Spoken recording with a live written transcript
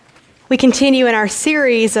We continue in our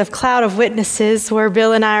series of Cloud of Witnesses, where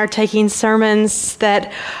Bill and I are taking sermons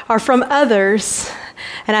that are from others.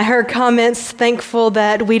 And I heard comments thankful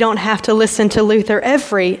that we don't have to listen to Luther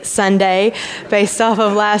every Sunday based off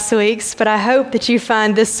of last week's, but I hope that you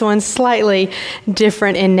find this one slightly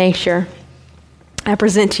different in nature. I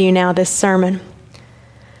present to you now this sermon.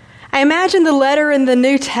 I imagine the letter in the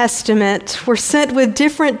New Testament were sent with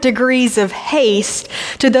different degrees of haste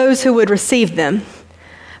to those who would receive them.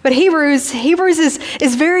 But Hebrews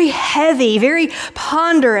is very heavy, very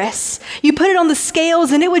ponderous. You put it on the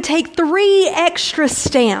scales and it would take 3 extra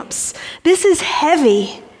stamps. This is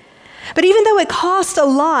heavy. But even though it cost a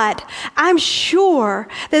lot, I'm sure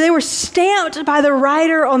that they were stamped by the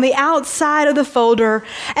writer on the outside of the folder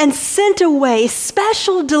and sent away,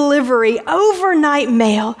 special delivery, overnight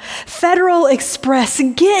mail, Federal Express.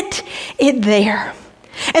 Get it there.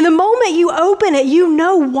 And the moment you open it, you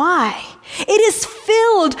know why. It is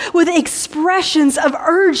filled with expressions of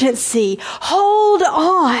urgency. Hold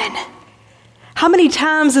on. How many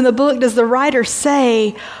times in the book does the writer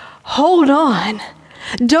say, hold on?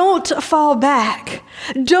 Don't fall back.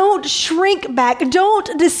 Don't shrink back.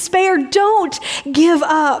 Don't despair. Don't give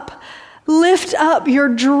up. Lift up your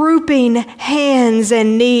drooping hands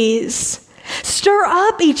and knees. Stir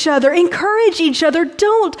up each other. Encourage each other.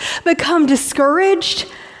 Don't become discouraged.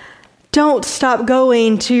 Don't stop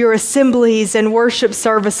going to your assemblies and worship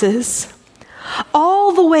services.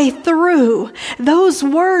 All the way through those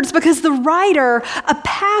words, because the writer, a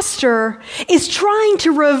pastor, is trying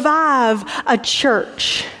to revive a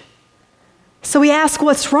church. So we ask,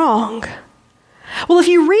 what's wrong? Well, if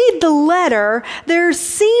you read the letter, there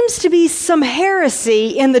seems to be some heresy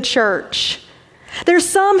in the church. There's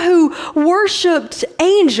some who worshiped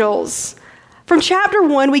angels. From chapter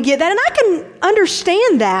 1, we get that, and I can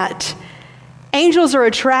understand that. Angels are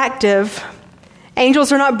attractive.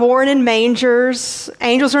 Angels are not born in mangers.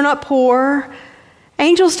 Angels are not poor.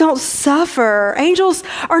 Angels don't suffer. Angels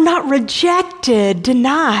are not rejected,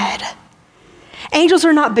 denied. Angels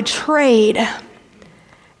are not betrayed.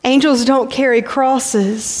 Angels don't carry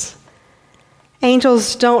crosses.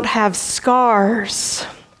 Angels don't have scars.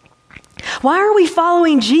 Why are we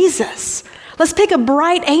following Jesus? Let's pick a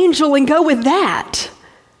bright angel and go with that.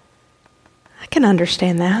 I can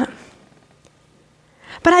understand that.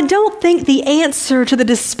 But I don't think the answer to the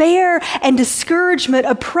despair and discouragement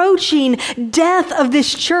approaching death of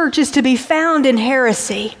this church is to be found in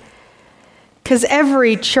heresy. Because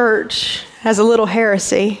every church has a little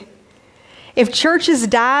heresy. If churches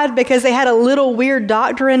died because they had a little weird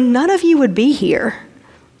doctrine, none of you would be here.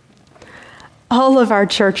 All of our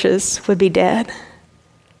churches would be dead.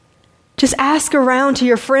 Just ask around to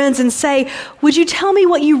your friends and say, would you tell me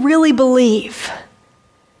what you really believe?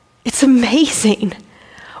 It's amazing.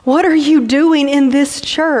 What are you doing in this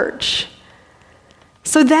church?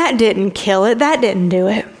 So that didn't kill it. That didn't do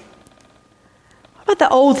it. What about the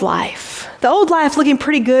old life? The old life looking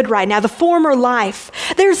pretty good right now. The former life.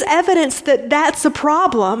 There's evidence that that's a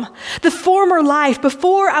problem. The former life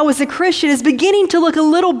before I was a Christian is beginning to look a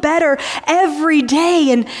little better every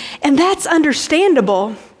day. And that's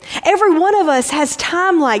understandable. Every one of us has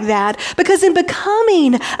time like that because in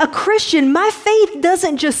becoming a Christian, my faith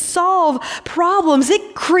doesn't just solve problems.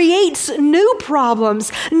 It creates new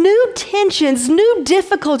problems, new tensions, new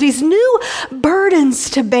difficulties, new burdens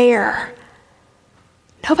to bear.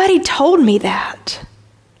 Nobody told me that.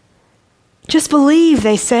 Just believe,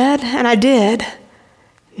 they said, and I did.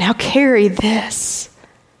 Now carry this.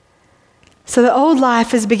 So the old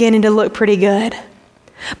life is beginning to look pretty good.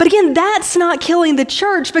 But again, that's not killing the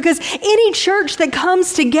church because any church that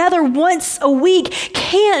comes together once a week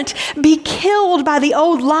can't be killed by the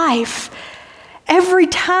old life. Every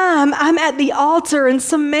time I'm at the altar and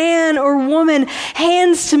some man or woman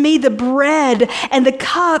hands to me the bread and the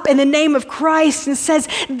cup in the name of Christ and says,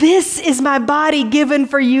 this is my body given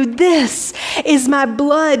for you. This is my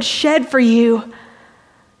blood shed for you.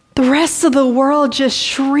 The rest of the world just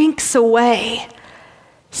shrinks away.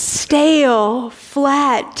 Stale,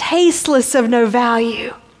 flat, tasteless, of no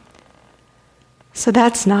value. So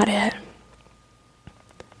that's not it.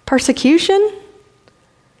 Persecution?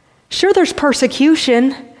 Sure, there's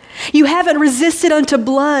persecution. You haven't resisted unto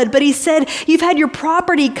blood, but he said you've had your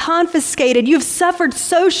property confiscated. You've suffered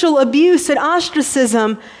social abuse and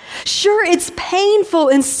ostracism. Sure, it's painful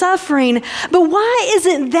and suffering, but why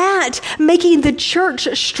isn't that making the church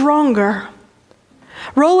stronger?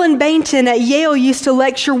 Roland Bainton at Yale used to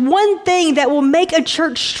lecture, one thing that will make a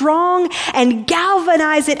church strong and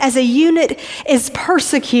galvanize it as a unit is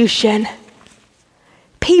persecution.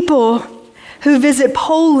 People who visit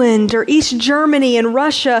Poland or East Germany and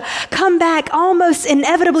Russia come back almost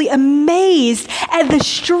inevitably amazed at the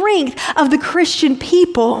strength of the Christian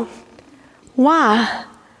people. Why?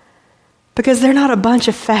 Because they're not a bunch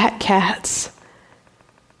of fat cats.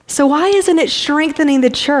 So why isn't it strengthening the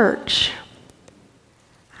church?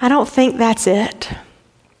 I don't think that's it.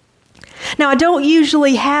 Now, I don't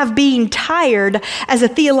usually have being tired as a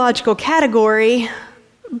theological category,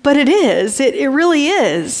 but it is. It really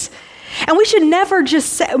is. And we should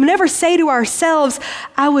never say to ourselves,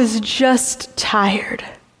 I was just tired.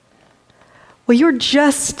 Well, you're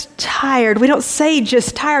just tired. We don't say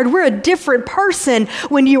just tired. We're a different person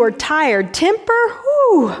when you are tired. Temper,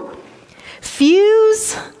 whoo.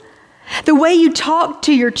 Fuse, the way you talk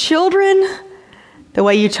to your children, the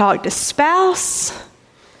way you talk to spouse.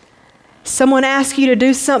 Someone asks you to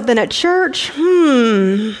do something at church.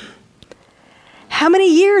 How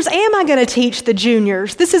many years am I going to teach the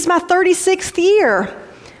juniors? This is my 36th year.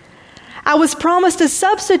 I was promised a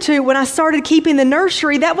substitute when I started keeping the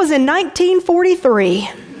nursery. That was in 1943.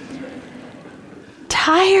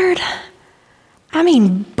 Tired? I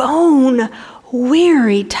mean, bone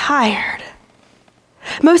weary tired.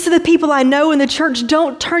 Most of the people I know in the church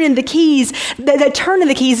don't turn in the keys, that turn in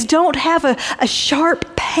the keys don't have a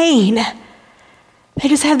sharp pain. They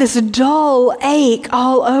just have this dull ache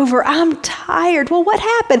all over. I'm tired. Well, what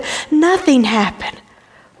happened? Nothing happened.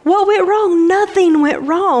 What went wrong? Nothing went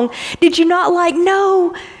wrong. Did you not like?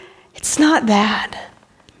 No, it's not that.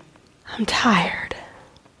 I'm tired.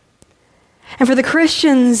 And for the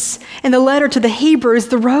Christians in the letter to the Hebrews,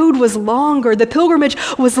 the road was longer. The pilgrimage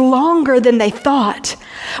was longer than they thought.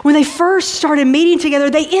 When they first started meeting together,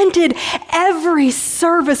 they ended every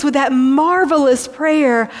service with that marvelous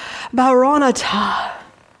prayer, Maranatha,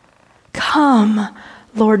 come,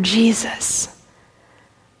 Lord Jesus.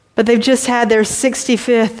 But they've just had their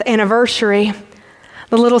 65th anniversary.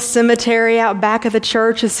 The little cemetery out back of the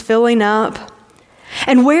church is filling up.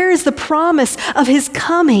 And where is the promise of his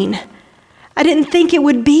coming? I didn't think it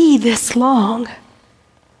would be this long.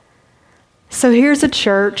 So here's a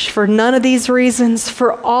church for none of these reasons,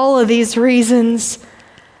 for all of these reasons,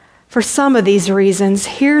 for some of these reasons.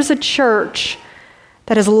 Here's a church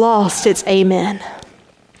that has lost its amen.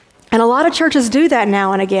 And a lot of churches do that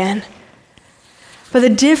now and again. But the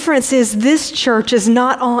difference is this church is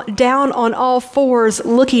not down on all fours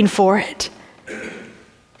looking for it.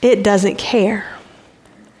 It doesn't care.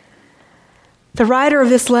 The writer of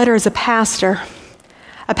this letter is a pastor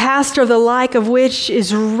of the like of which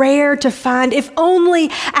is rare to find. If only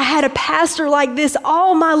I had a pastor like this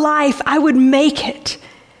all my life, I would make it.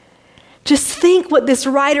 Just think what this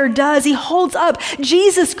writer does. He holds up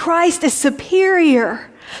Jesus Christ as superior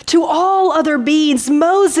to all other beings,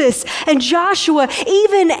 Moses and Joshua,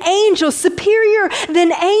 even angels, superior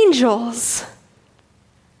than angels.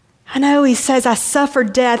 I know he says, I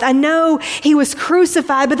suffered death. I know he was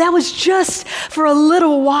crucified, but that was just for a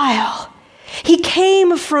little while. He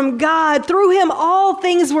came from God. Through him, all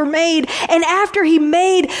things were made. And after he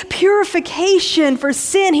made purification for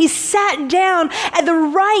sin, he sat down at the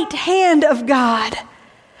right hand of God.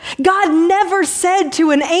 God never said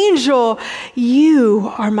to an angel,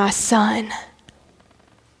 you are my son.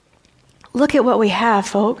 Look at what we have,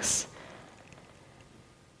 folks.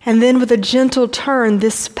 And then with a gentle turn,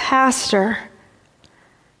 this pastor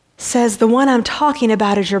says, the one I'm talking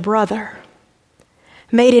about is your brother,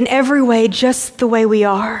 made in every way just the way we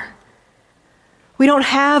are. We don't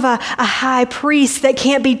have a high priest that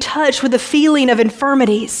can't be touched with the feeling of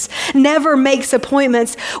infirmities, never makes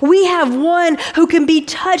appointments. We have one who can be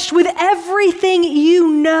touched with everything you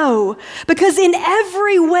know, because in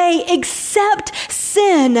every way except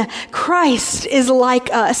sin, Christ is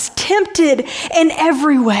like us, tempted in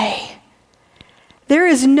every way. There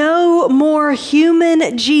is no more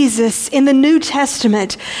human Jesus in the New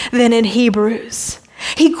Testament than in Hebrews.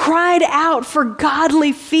 He cried out for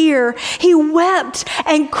godly fear. He wept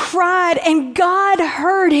and cried, and God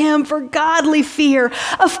heard him for godly fear.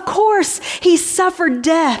 Of course, he suffered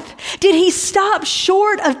death. Did he stop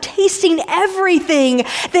short of tasting everything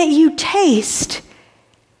that you taste?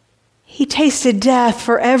 He tasted death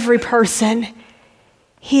for every person.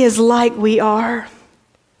 He is like we are.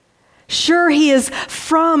 Sure, he is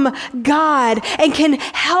from God and can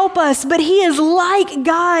help us, but he is like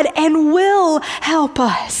God and will help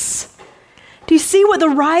us. Do you see what the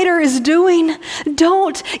writer is doing?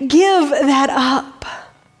 Don't give that up.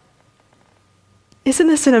 Isn't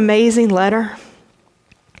this an amazing letter?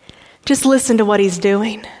 Just listen to what he's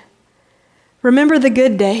doing. Remember the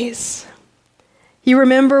good days. You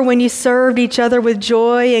remember when you served each other with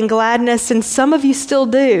joy and gladness, and some of you still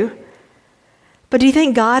do. But do you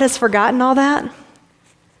think God has forgotten all that?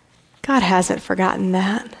 God hasn't forgotten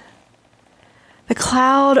that. The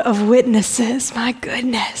cloud of witnesses, my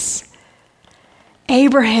goodness.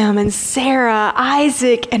 Abraham and Sarah,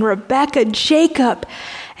 Isaac and Rebekah, Jacob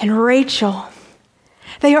and Rachel.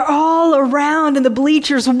 They are all around in the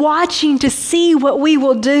bleachers watching to see what we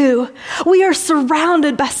will do. We are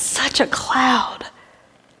surrounded by such a cloud.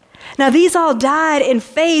 Now, these all died in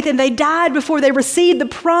faith, and they died before they received the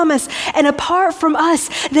promise. And apart from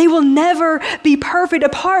us, they will never be perfect.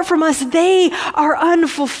 Apart from us, they are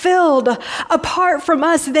unfulfilled. Apart from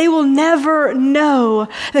us, they will never know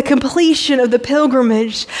the completion of the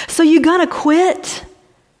pilgrimage. So you gonna quit?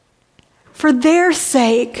 For their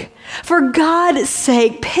sake, for God's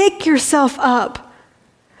sake, pick yourself up.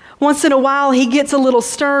 Once in a while, he gets a little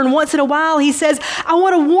stern. Once in a while, he says, I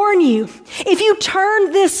want to warn you, if you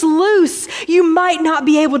turn this loose, you might not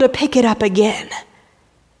be able to pick it up again.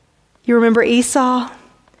 You remember Esau?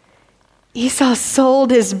 Esau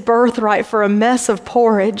sold his birthright for a mess of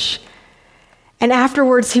porridge. And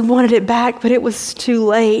afterwards, he wanted it back, but it was too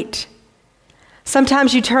late.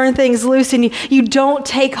 Sometimes you turn things loose and you don't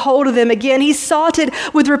take hold of them again. He sought it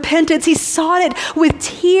with repentance. He sought it with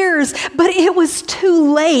tears, but it was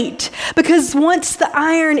too late because once the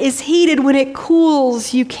iron is heated, when it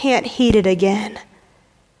cools, you can't heat it again.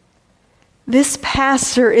 This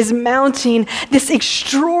pastor is mounting this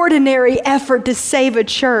extraordinary effort to save a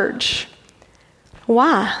church.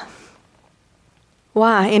 Why?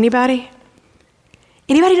 Why? Anybody?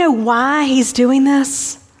 Anybody know why he's doing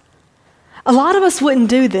this? A lot of us wouldn't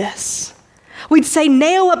do this. We'd say,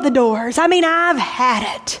 nail up the doors. I mean, I've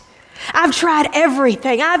had it. I've tried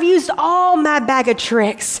everything. I've used all my bag of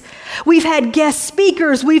tricks. We've had guest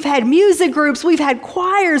speakers. We've had music groups. We've had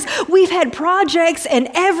choirs. We've had projects, and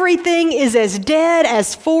everything is as dead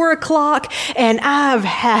as 4 o'clock, and I've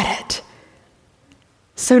had it.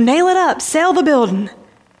 So nail it up. Sell the building.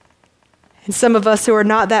 And some of us who are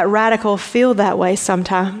not that radical feel that way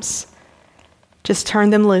sometimes. Just turn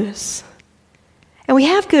them loose. And we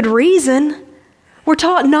have good reason. We're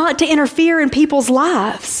taught not to interfere in people's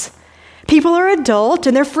lives. People are adult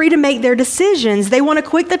and they're free to make their decisions. They want to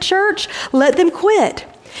quit the church, let them quit.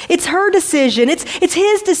 It's her decision. It's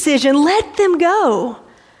his decision. Let them go.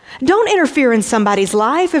 Don't interfere in somebody's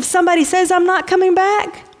life. If somebody says, I'm not coming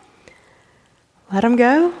back, let them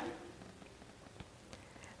go.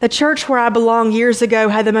 The church where I belonged years ago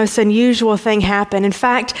had the most unusual thing happen. In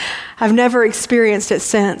fact, I've never experienced it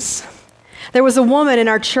since. There was a woman in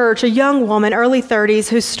our church, a young woman, early 30s,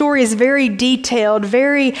 whose story is very detailed,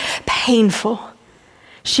 very painful.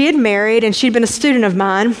 She had married, and she'd been a student of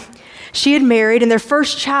mine. She had married, and their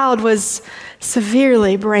first child was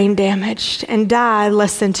severely brain damaged and died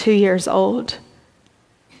less than 2 years old.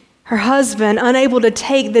 Her husband, unable to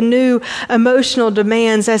take the new emotional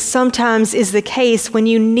demands, as sometimes is the case when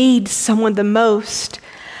you need someone the most,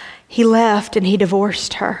 he left and he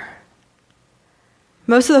divorced her.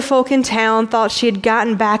 Most of the folk in town thought she had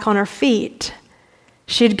gotten back on her feet.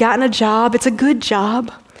 She had gotten a job. It's a good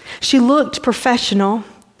job. She looked professional.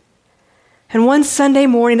 And one Sunday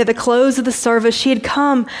morning at the close of the service, she had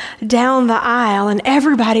come down the aisle and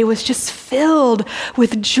everybody was just filled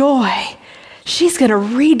with joy. She's going to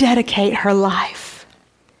rededicate her life.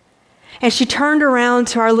 And she turned around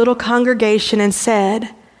to our little congregation and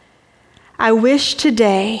said, I wish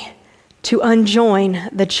today to unjoin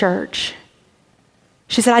the church.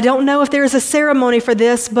 She said, I don't know if there is a ceremony for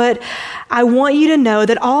this, but I want you to know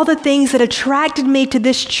that all the things that attracted me to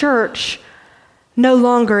this church no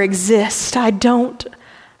longer exist. I don't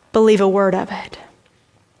believe a word of it.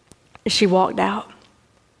 She walked out.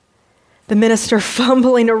 The minister,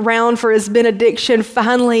 fumbling around for his benediction,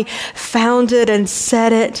 finally found it and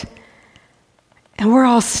said it. And we're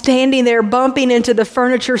all standing there bumping into the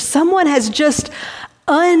furniture. Someone has just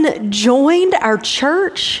unjoined our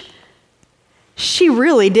church. She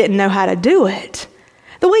really didn't know how to do it.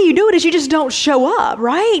 The way you do it is you just don't show up,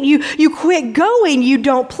 right? You quit going, you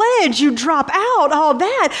don't pledge, you drop out, all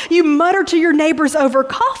that. You mutter to your neighbors over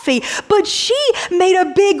coffee. But she made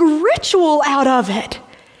a big ritual out of it.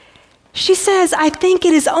 She says, I think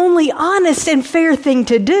it is only honest and fair thing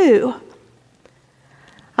to do.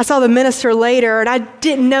 I saw the minister later, and I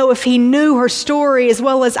didn't know if he knew her story as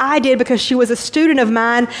well as I did because she was a student of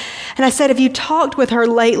mine. And I said, have you talked with her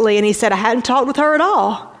lately? And he said, I hadn't talked with her at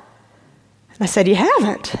all. And I said, you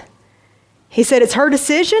haven't? He said, it's her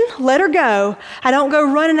decision. Let her go. I don't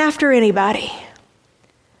go running after anybody.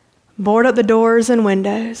 Board up the doors and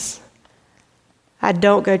windows. I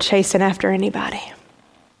don't go chasing after anybody.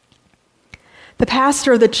 The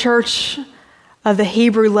pastor of the church of the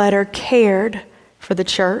Hebrew letter cared for the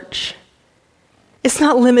church. It's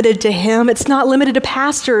not limited to him. It's not limited to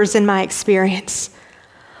pastors in my experience.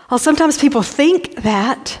 Well, sometimes people think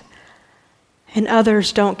that, and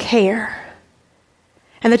others don't care.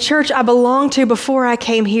 And the church I belonged to before I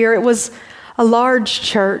came here, it was a large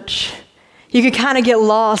church. You could kind of get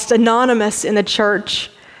lost, anonymous in the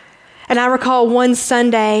church. And I recall one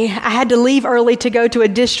Sunday, I had to leave early to go to a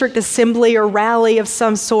district assembly or rally of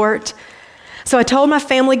some sort. So I told my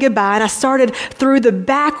family goodbye, and I started through the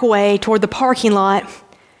back way toward the parking lot.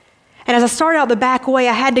 And as I started out the back way,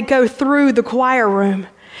 I had to go through the choir room.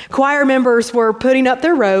 Choir members were putting up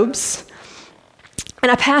their robes.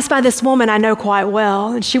 And I passed by this woman I know quite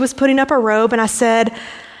well, and she was putting up her robe, and I said,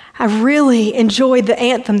 I really enjoyed the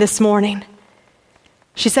anthem this morning.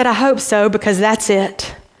 She said, I hope so, because that's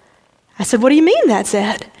it. I said, what do you mean that's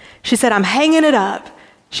it? She said, I'm hanging it up.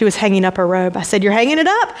 She was hanging up her robe. I said, you're hanging it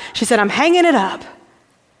up? She said, I'm hanging it up.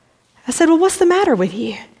 I said, well, what's the matter with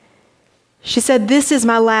you? She said, this is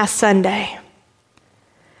my last Sunday.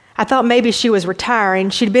 I thought maybe she was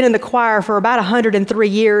retiring. She'd been in the choir for about 103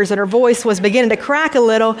 years, and her voice was beginning to crack a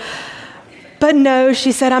little. But no,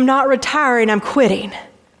 she said, I'm not retiring, I'm quitting.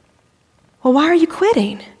 Well, why are you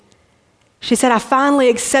quitting? She said, I finally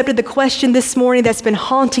accepted the question this morning that's been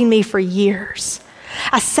haunting me for years.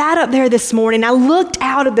 I sat up there this morning, I looked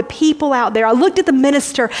out at the people out there, I looked at the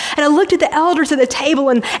minister, and I looked at the elders at the table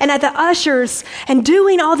and at the ushers and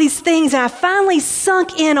doing all these things, and I finally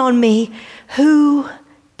sunk in on me, who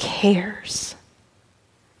cares?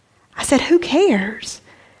 I said, who cares?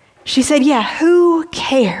 She said, yeah, who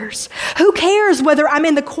cares? Who cares whether I'm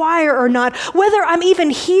in the choir or not, whether I'm even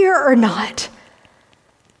here or not?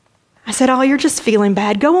 I said, oh, you're just feeling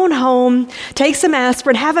bad. Go on home, take some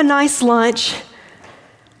aspirin, have a nice lunch.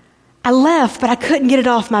 I left, but I couldn't get it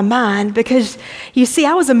off my mind because, you see,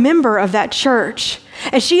 I was a member of that church,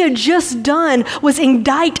 and she had just done was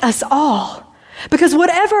indict us all. Because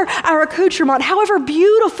whatever our accoutrement, however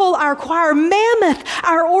beautiful our choir, mammoth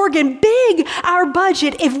our organ, big our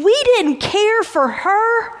budget, if we didn't care for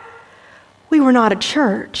her, we were not a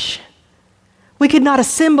church. We could not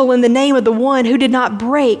assemble in the name of the one who did not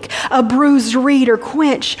break a bruised reed or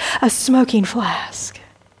quench a smoking flask.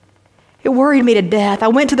 It worried me to death. I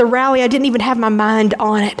went to the rally. I didn't even have my mind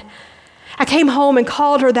on it. I came home and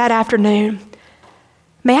called her that afternoon.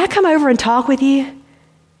 May I come over and talk with you?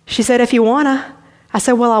 She said, if you wanna. I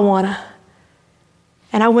said, well, I wanna.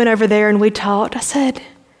 And I went over there and we talked. I said,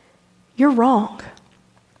 you're wrong.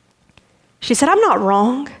 She said, I'm not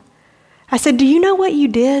wrong. I said, do you know what you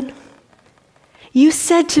did? You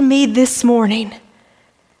said to me this morning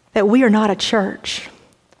that we are not a church.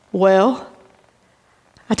 Well,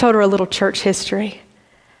 I told her a little church history.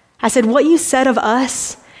 I said, what you said of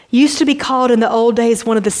us used to be called in the old days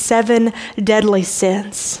one of the 7 deadly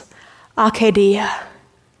sins, akadia.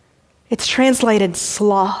 It's translated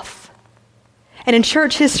sloth. And in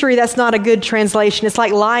church history, that's not a good translation. It's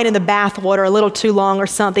like lying in the bathwater a little too long or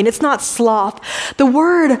something. It's not sloth. The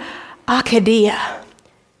word akadia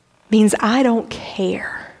means I don't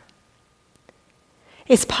care.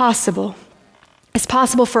 It's possible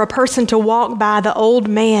for a person to walk by the old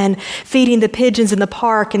man feeding the pigeons in the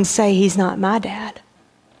park and say, he's not my dad.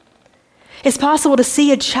 It's possible to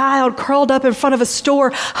see a child curled up in front of a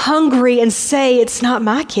store hungry and say, it's not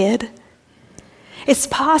my kid. It's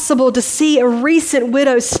possible to see a recent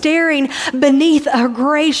widow staring beneath a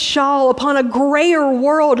gray shawl upon a grayer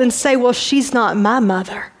world and say, well, she's not my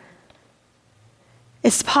mother.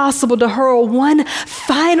 It's possible to hurl one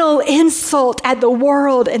final insult at the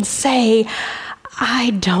world and say,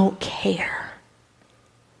 I don't care.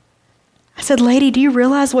 I said, lady, do you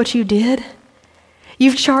realize what you did?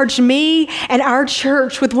 You've charged me and our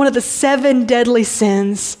church with one of the 7 deadly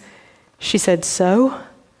sins. She said, so?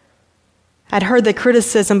 I'd heard the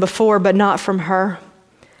criticism before, but not from her.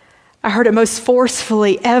 I heard it most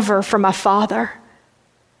forcefully ever from my father.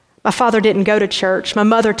 My father didn't go to church. My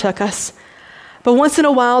mother took us. But once in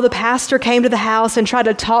a while, the pastor came to the house and tried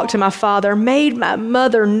to talk to my father, made my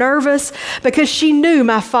mother nervous because she knew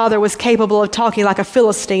my father was capable of talking like a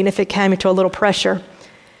Philistine if it came to a little pressure.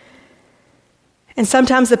 And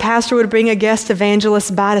sometimes the pastor would bring a guest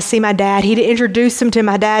evangelist by to see my dad. He'd introduce him to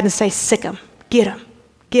my dad and say, sick him, get him,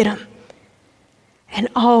 get him. And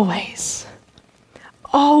always,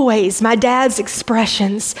 my dad's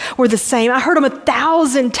expressions were the same. I heard them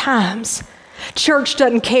 1,000 times. Church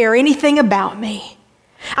doesn't care anything about me.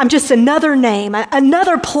 I'm just another name,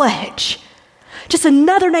 another pledge. Just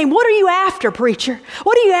another name. What are you after, preacher?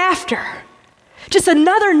 What are you after? Just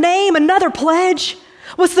another name, another pledge?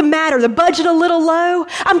 What's the matter? The budget a little low?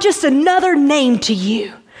 I'm just another name to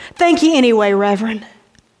you. Thank you anyway, Reverend.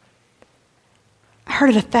 I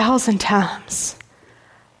heard it 1,000 times.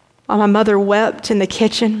 while my mother wept in the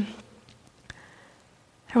kitchen.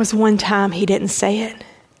 There was one time he didn't say it.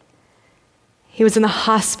 He was in the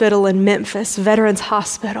hospital in Memphis, Veterans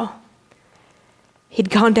Hospital. He'd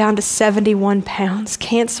gone down to 71 pounds,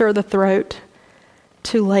 cancer of the throat.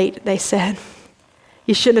 Too late, they said.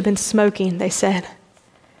 You shouldn't have been smoking, they said.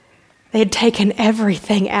 They had taken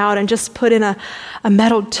everything out and just put in a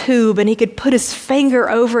metal tube, and he could put his finger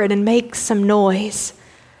over it and make some noise.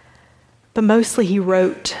 But mostly he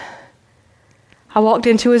wrote. I walked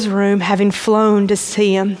into his room, having flown to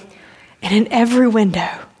see him, and in every window,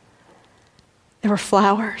 there were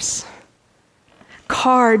flowers.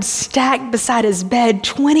 Cards stacked beside his bed,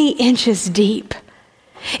 20 inches deep.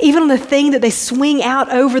 Even on the thing that they swing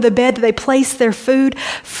out over the bed that they place their food,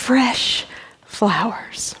 fresh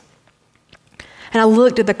flowers. And I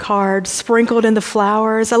looked at the cards sprinkled in the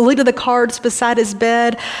flowers. I looked at the cards beside his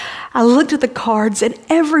bed. I looked at the cards, and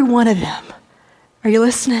every one of them, are you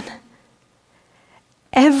listening?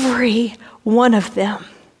 Every one of them,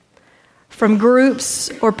 from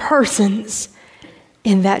groups or persons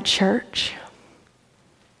in that church.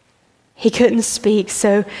 He couldn't speak,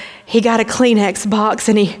 so he got a Kleenex box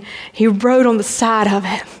and he wrote on the side of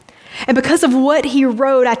it. And because of what he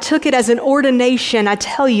wrote, I took it as an ordination. I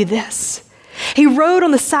tell you this. He wrote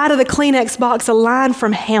on the side of the Kleenex box a line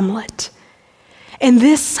from Hamlet. In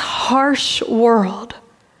this harsh world,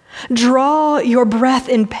 draw your breath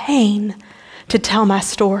in pain to tell my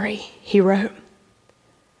story, he wrote.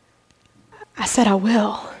 I said, I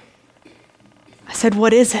will. I said,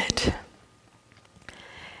 what is it?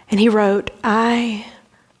 And he wrote, I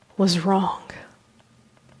was wrong.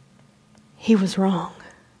 He was wrong.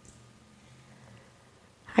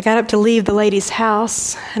 I got up to leave the lady's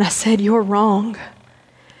house, and I said, you're wrong.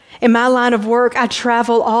 In my line of work, I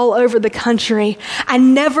travel all over the country. I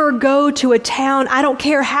never go to a town, I don't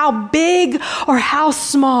care how big or how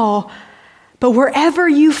small, but wherever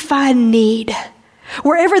you find need,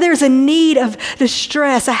 wherever there's a need of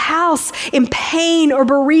distress, a house in pain or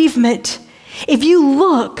bereavement, if you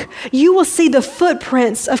look, you will see the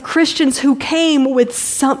footprints of Christians who came with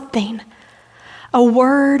something, a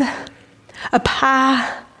word, a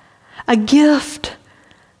pie, a gift,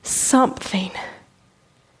 something.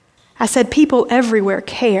 I said, people everywhere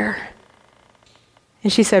care.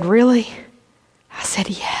 And she said, really? I said,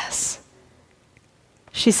 yes.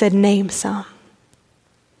 She said, name some.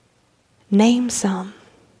 Name some.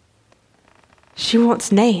 She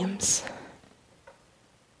wants names.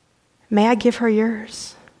 May I give her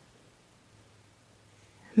yours?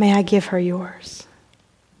 May I give her yours?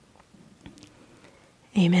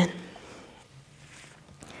 Amen.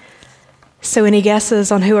 So any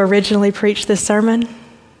guesses on who originally preached this sermon?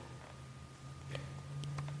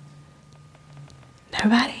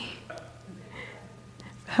 Nobody?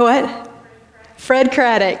 What? Fred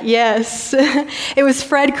Craddock, yes. It was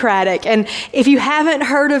Fred Craddock. And if you haven't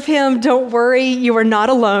heard of him, don't worry, you are not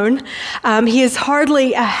alone. He is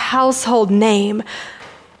hardly a household name,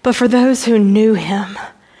 but for those who knew him,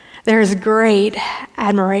 there is great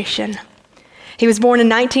admiration. He was born in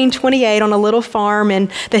 1928 on a little farm in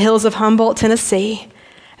the hills of Humboldt, Tennessee.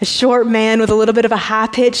 A short man with a little bit of a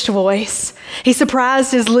high-pitched voice. He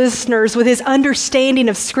surprised his listeners with his understanding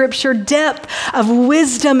of Scripture, depth of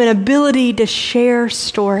wisdom, and ability to share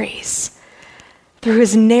stories. Through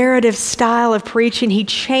his narrative style of preaching, he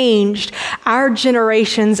changed our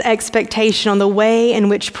generation's expectation on the way in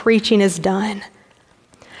which preaching is done.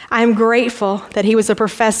 I am grateful that he was a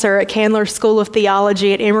professor at Candler School of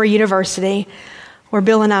Theology at Emory University, where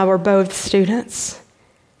Bill and I were both students.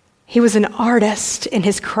 He was an artist in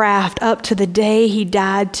his craft up to the day he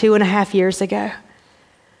died 2.5 years ago.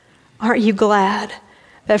 Aren't you glad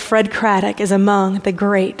that Fred Craddock is among the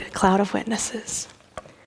great cloud of witnesses?